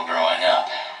still growing up.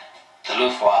 The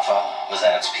Luftwaffe was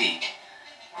at its peak.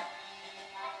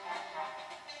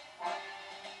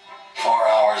 4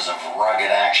 hours of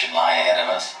action lie ahead of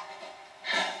us.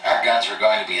 Our guns were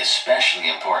going to be especially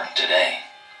important today.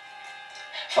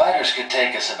 Fighters could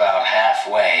take us about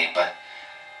halfway, but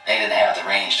they didn't have the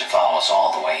range to follow us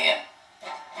all the way in.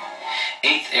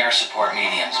 8th Air Support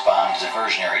mediums bombed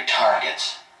diversionary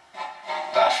targets,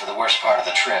 but for the worst part of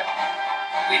the trip,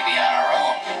 we'd be on our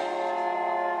own.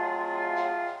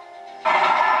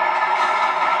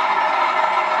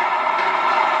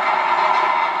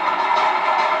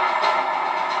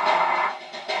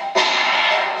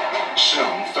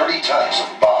 Soon, 30 tons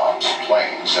of bombs,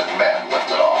 planes, and men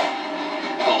lifted off.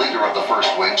 The leader of the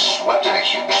first wing swept in a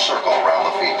huge circle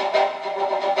around the field.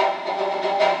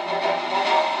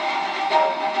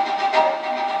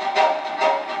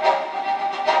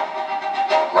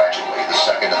 Gradually, the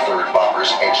second and third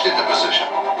bombers edged into position.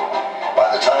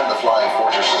 By the time the flying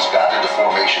fortresses got into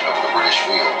formation over the British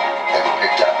field, they were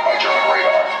picked up by German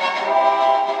radar.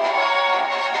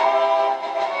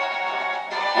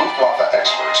 Luftwaffe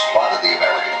experts plotted the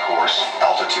American course,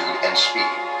 altitude, and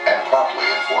speed, and promptly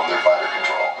informed their fighter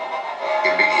control.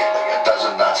 Immediately, a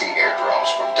dozen Nazi aerodromes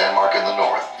from Denmark in the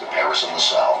north to Paris in the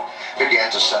south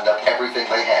began to send up everything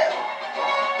they had.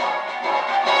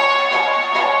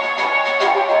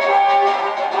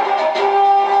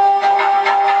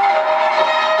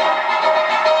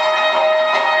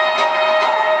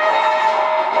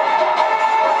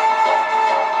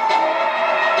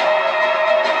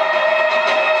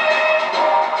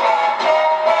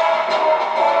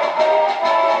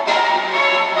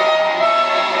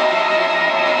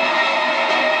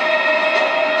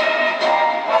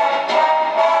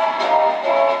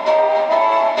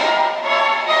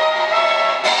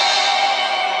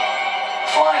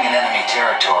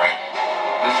 Territory,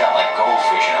 we felt like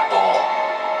goldfish in a bowl.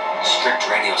 Strict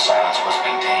radio silence was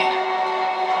maintained.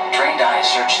 Trained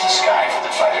eyes searched the sky for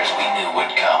the fighters we knew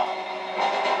would come.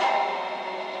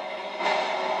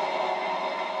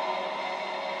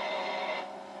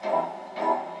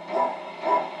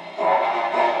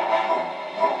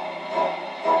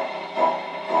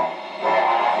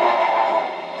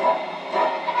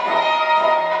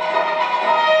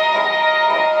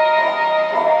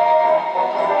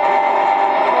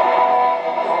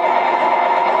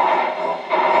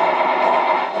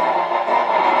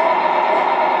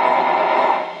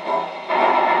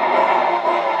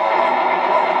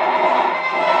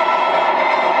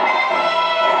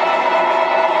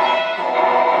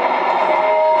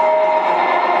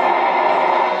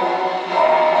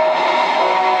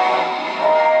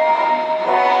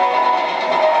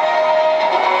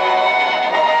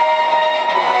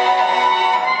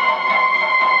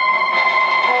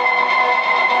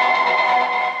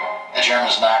 The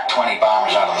Germans knocked 20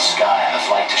 bombers out of the sky on the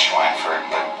flight to Schweinfurt,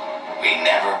 but we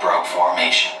never broke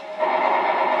formation.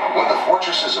 When the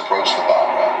fortresses approached the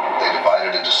bomb run, they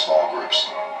divided into small groups.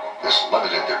 This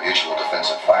limited their mutual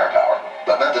defensive firepower,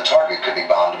 but meant the target could be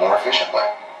bombed more efficiently.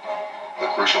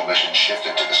 The crucial mission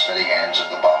shifted to the steady hands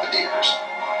of the bombardiers.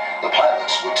 The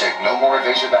pilots would take no more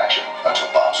evasive action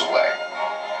until bombs away.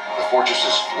 The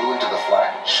fortresses flew into the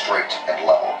flak, straight and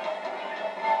level.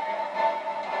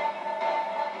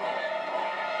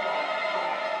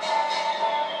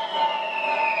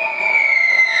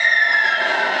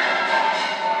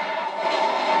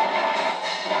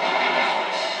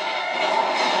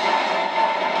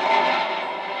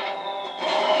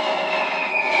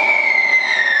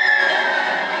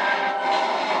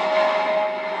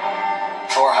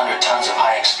 400 tons of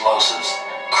high explosives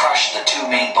crushed the two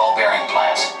main ball bearing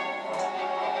plants.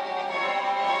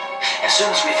 As soon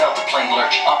as we felt the plane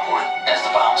lurch upward as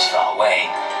the bombs fell away,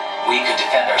 we could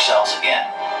defend ourselves again.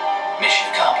 Mission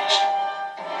accomplished.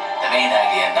 The main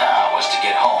idea now was to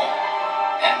get home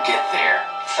and get there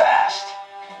fast.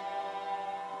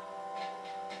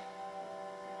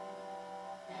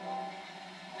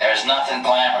 There's nothing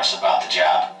glamorous about the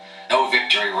job. No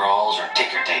victory rolls or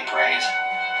ticker tape parades.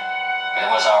 But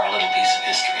it was our little piece of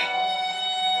history.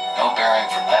 No bearing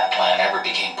from that plant ever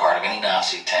became part of any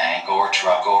Nazi tank or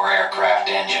truck or aircraft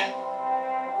engine.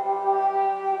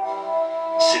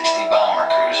 60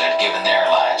 bomber crews had given their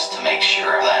lives to make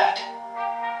sure of that.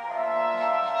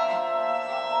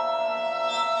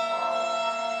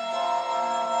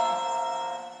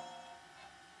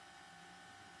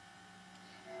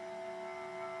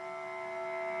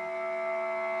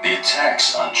 The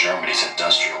attacks on Germany's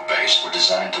industrial base were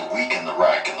designed to weaken the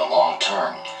Reich in the long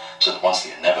term, so that once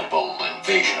the inevitable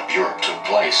invasion of Europe took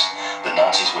place, the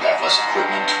Nazis would have less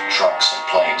equipment, trucks, and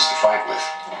planes to fight with.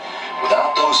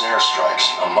 Without those airstrikes,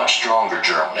 a much stronger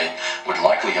Germany would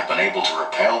likely have been able to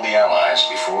repel the Allies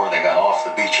before they got off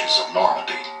the beaches of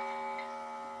Normandy.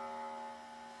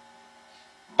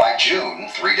 By June,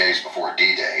 3 days before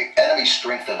D-Day, enemy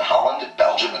strength in Holland,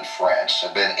 Belgium, and France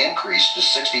had been increased to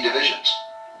 60 divisions.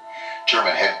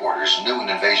 German headquarters knew an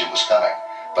invasion was coming,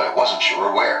 but it wasn't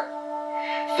sure where.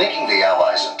 Thinking the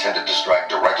Allies intended to strike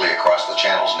directly across the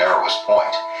Channel's narrowest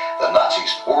point, the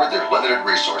Nazis poured their limited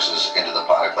resources into the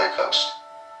Pas-de-Calais coast.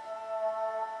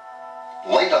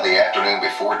 Late on the afternoon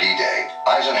before D-Day,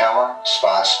 Eisenhower,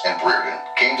 Spaatz, and Brereton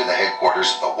came to the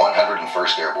headquarters of the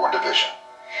 101st Airborne Division.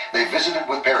 They visited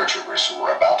with paratroopers who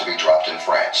were about to be dropped in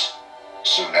France.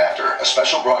 Soon after, a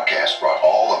special broadcast brought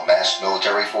all amassed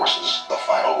military forces the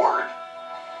final word.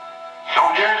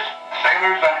 Soldiers,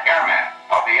 sailors, and airmen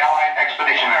of the Allied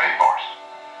Expeditionary Force,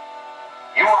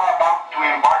 you are about to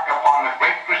embark upon the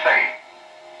great crusade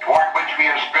toward which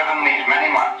we have striven these many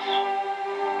months.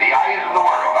 The eyes of the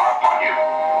world are upon you.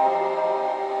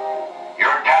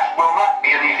 Your task will not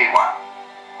be an easy one.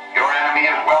 Your enemy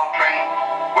is well trained,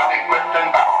 well equipped,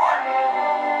 and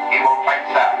battle-hardened. He will fight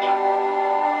savagely.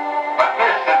 But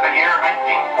this is the year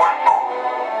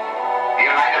 1944. The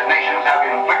United Nations have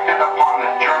inflicted upon the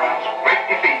Germans great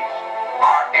defeats.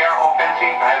 Our air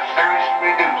offensive has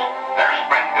seriously reduced their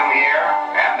strength in the air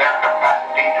and their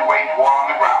capacity to wage war on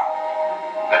the ground.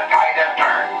 The tide has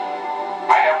turned.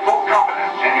 I have full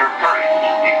confidence in your courage,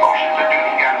 devotion to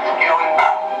duty, and skill in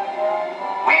battle.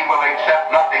 We will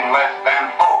accept nothing less than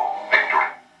full victory.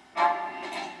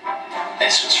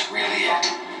 This was really it.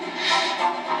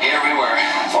 Here we were,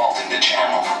 vaulting the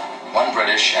Channel, 1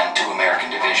 British and 2 American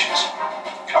divisions.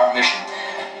 Our mission,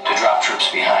 to drop troops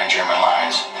behind German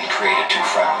lines and create a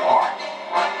two-front war.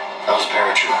 Those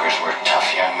paratroopers were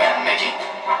tough young men making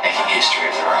history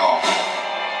of their own.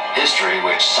 History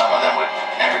which some of them would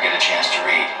never get a chance to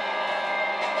read.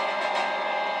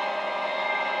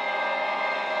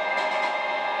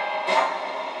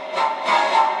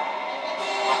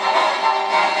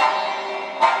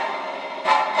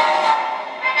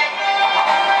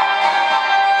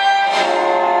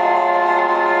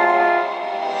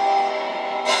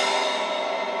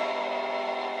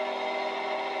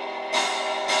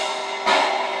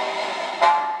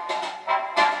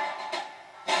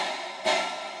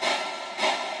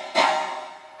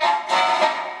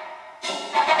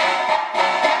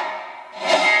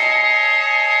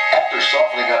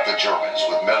 Germans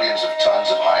with millions of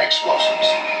tons of high explosives,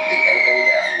 the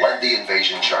AAF led the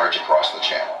invasion charge across the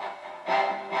Channel.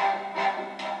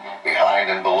 Behind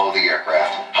and below the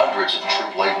aircraft, hundreds of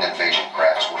troop-laden invasion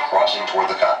crafts were crossing toward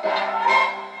the continent.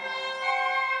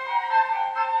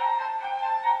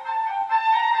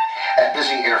 At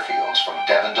busy airfields from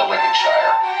Devon to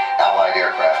Lincolnshire, Allied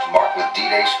aircraft marked with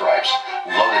D-Day stripes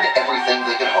loaded everything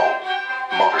they could hold: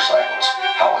 motorcycles,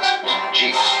 howitzers,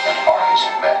 jeeps, and armies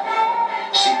of men.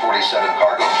 C-47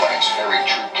 cargo planes ferried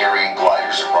troop-carrying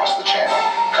gliders across the Channel,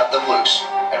 cut them loose,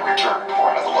 and returned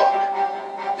for another load.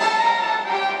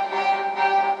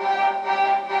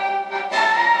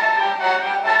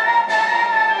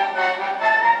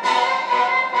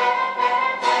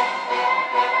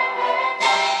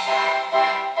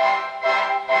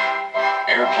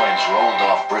 Airplanes rolled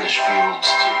off British fields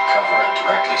to cover and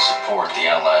directly support the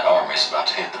Allied armies about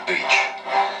to hit the beach.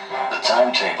 The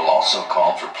timetable also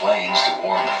called for planes to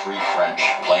warn the Free French,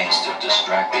 planes to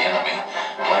distract the enemy,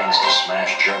 planes to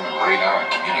smash German radar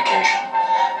and communication,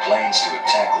 planes to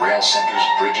attack rail centers,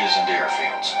 bridges, and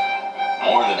airfields.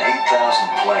 More than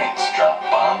 8,000 planes dropped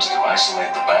bombs to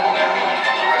isolate the battle area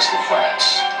from the rest of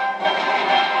France.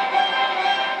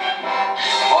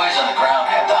 The boys on the ground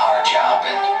had the hard job,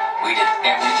 and we did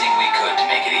everything we could to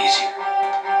make it easier.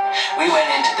 We went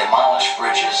in to demolish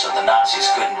bridges so the Nazis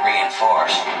couldn't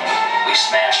reinforce. We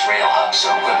smashed rail hubs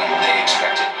so equipment they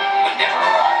expected would never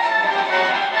arrive.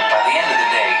 By the end of the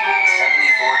day,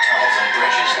 74 tunnels and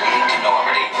bridges leading to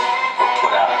Normandy were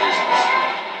put out of business.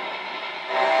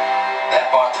 That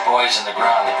bought the boys on the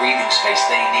ground the breathing space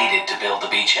they needed to build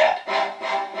the beachhead.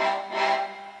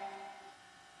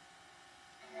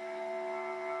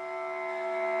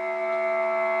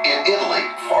 In Italy,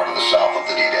 far to the south of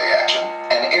the D-Day action,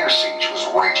 an air siege was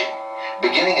raging.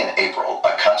 Beginning in April,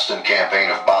 a constant campaign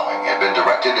of bombing had been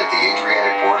directed at the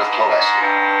Adriatic port of Ploesti.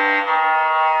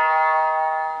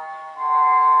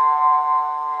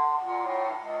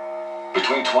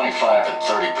 Between 25 and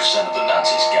 30% of the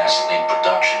Nazis' gasoline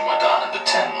production went on in the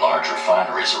 10 large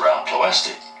refineries around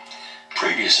Ploesti.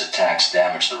 Previous attacks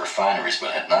damaged the refineries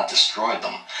but had not destroyed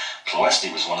them.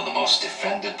 Ploesti was one of the most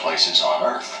defended places on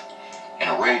Earth. In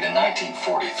a raid in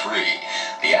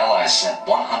 1943, the Allies sent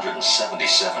 177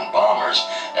 bombers,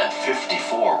 and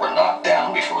 54 were knocked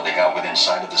down before they got within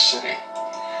sight of the city.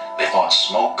 They fought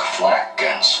smoke, flak,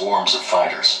 and swarms of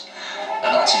fighters.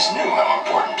 The Nazis knew how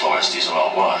important Ploesti's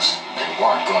oil was. They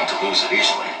weren't going to lose it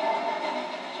easily.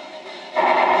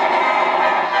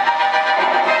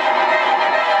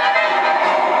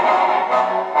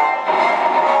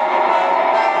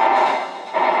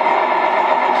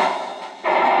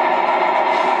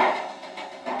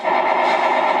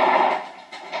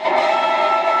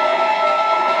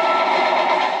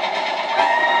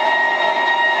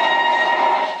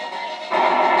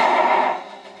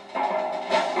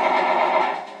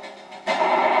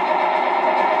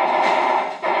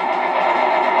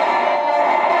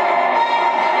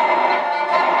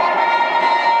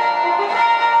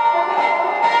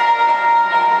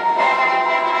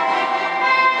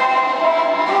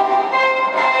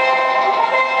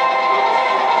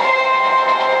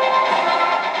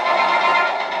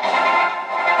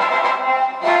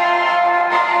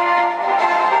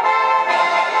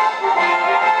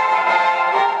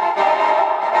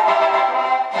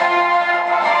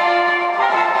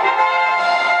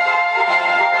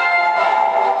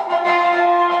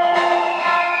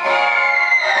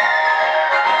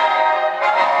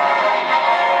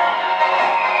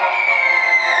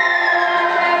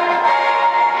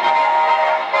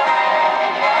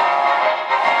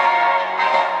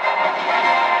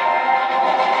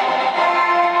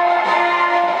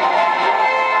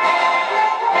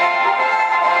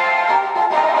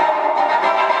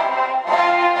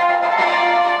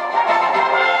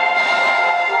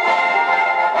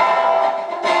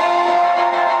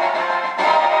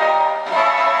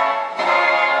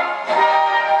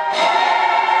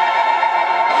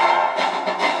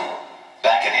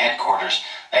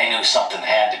 They knew something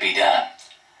had to be done.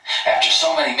 After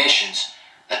so many missions,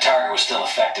 the target was still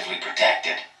effectively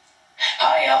protected.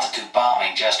 High-altitude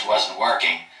bombing just wasn't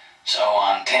working, so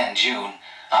on 10 June,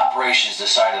 operations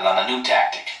decided on a new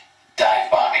tactic: dive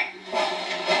bombing.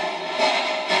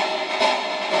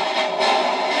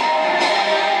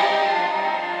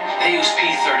 They used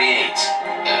P-38s,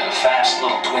 fast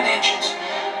little twin engines,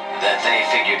 that they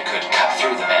figured could cut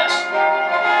through the mess.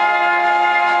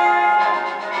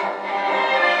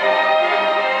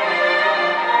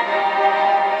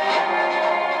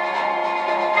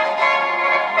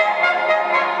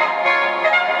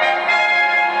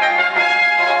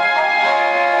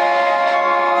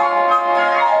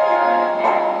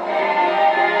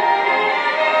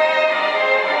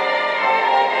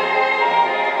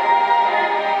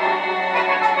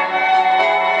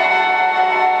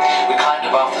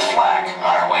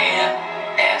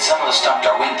 Stopped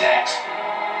our wing tanks.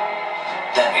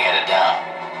 Then we headed down.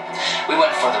 We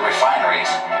went for the refineries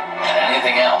and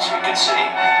anything else we could see.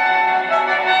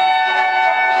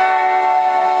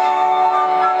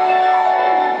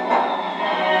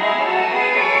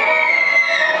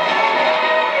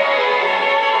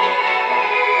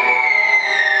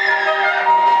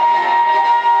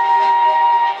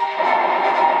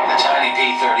 The tiny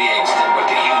P-38s did what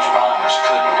the huge bombers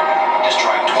couldn't,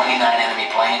 destroying 29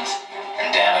 enemy planes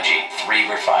and damaging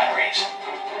 3 refineries.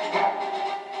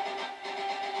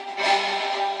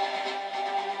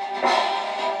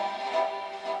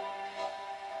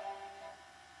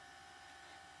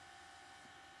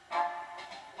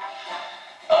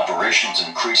 Operations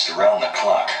increased around the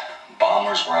clock.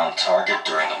 Bombers were on target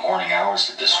during the morning hours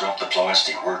to disrupt the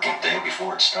Ploesti working day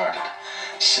before it started.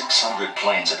 600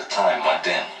 planes at a time went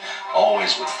in,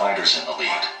 always with fighters in the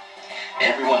lead.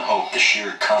 Everyone hoped the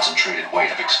sheer concentrated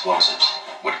weight of explosives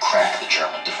would crack the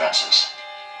German defenses.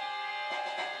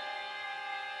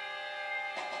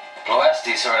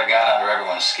 Ploesti sort of got under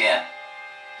everyone's skin.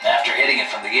 After hitting it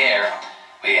from the air,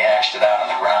 we hashed it out on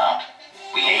the ground.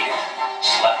 We ate it,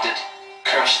 slept it,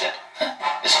 cursed it,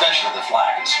 especially the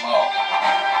flak and smoke.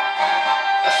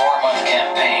 The 4-month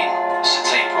campaign,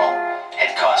 since April,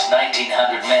 had cost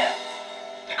 1,900 men,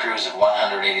 the crews of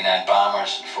 189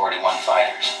 bombers and 41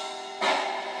 fighters.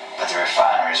 But the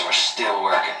refineries were still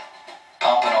working,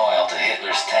 pumping oil to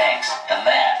Hitler's tanks, and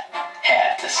that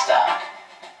had to stop.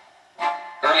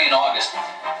 Early in August,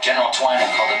 General Twining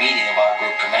called a meeting of our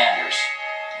group commanders.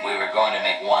 We were going to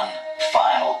make one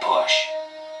final push.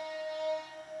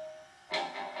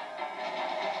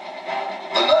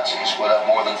 The Nazis put up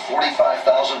more than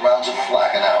 45,000 rounds of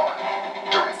flak an hour.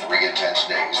 During 3 intense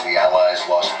days, the Allies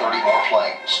lost 30 more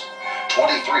planes,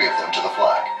 23 of them to the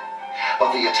flak.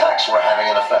 But the attacks were having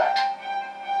an effect.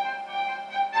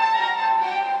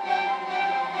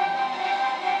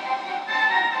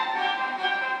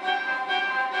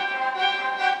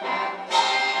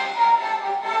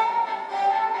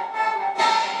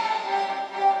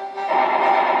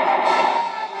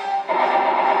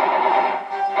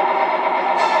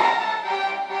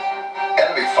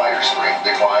 Enemy fighter strength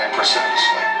declined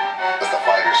precipitously. With the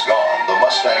fighters gone, the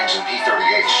Mustangs and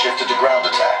P-38s shifted to ground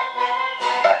attack.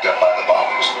 Backed up by the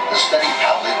bombers, the steady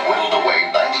pounding whittled away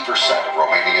 90% of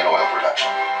Romanian oil production.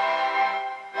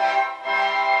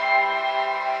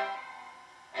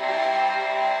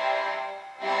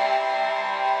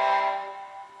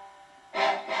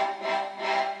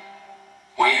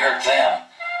 We hurt them,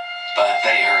 but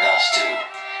they hurt us too.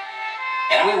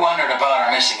 And we wondered about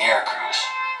our missing air crews.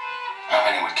 How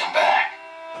many would come back?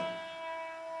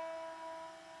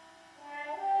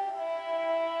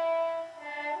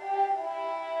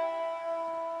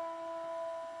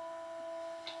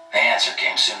 The answer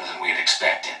came sooner than we had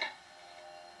expected.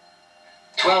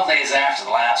 12 days after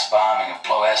the last bombing of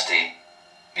Ploesti,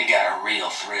 we got a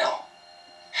real thrill.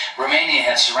 Romania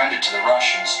had surrendered to the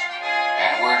Russians,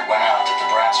 and word went out that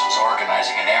the brass was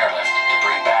organizing an airlift to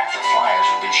bring back the flyers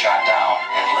who'd been shot down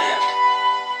and lived.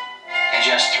 In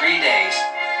just 3 days,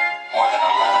 more than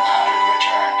 1,100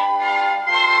 returned.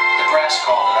 The press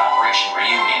called it Operation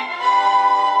Reunion.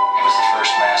 It was the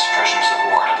first mass prisoners of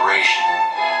war liberation.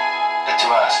 But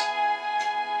to us,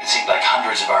 it seemed like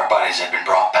hundreds of our buddies had been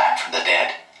brought back from the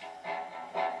dead.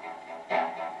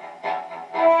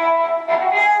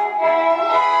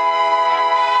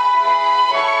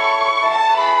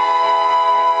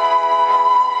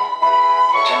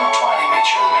 General Twining made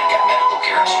sure the men got medical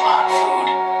care and some hot food.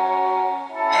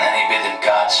 And then he bid them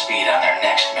Godspeed on their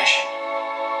next mission.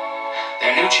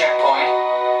 Their new checkpoint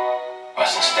was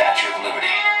the Statue of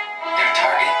Liberty. Their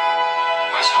target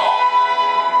was home.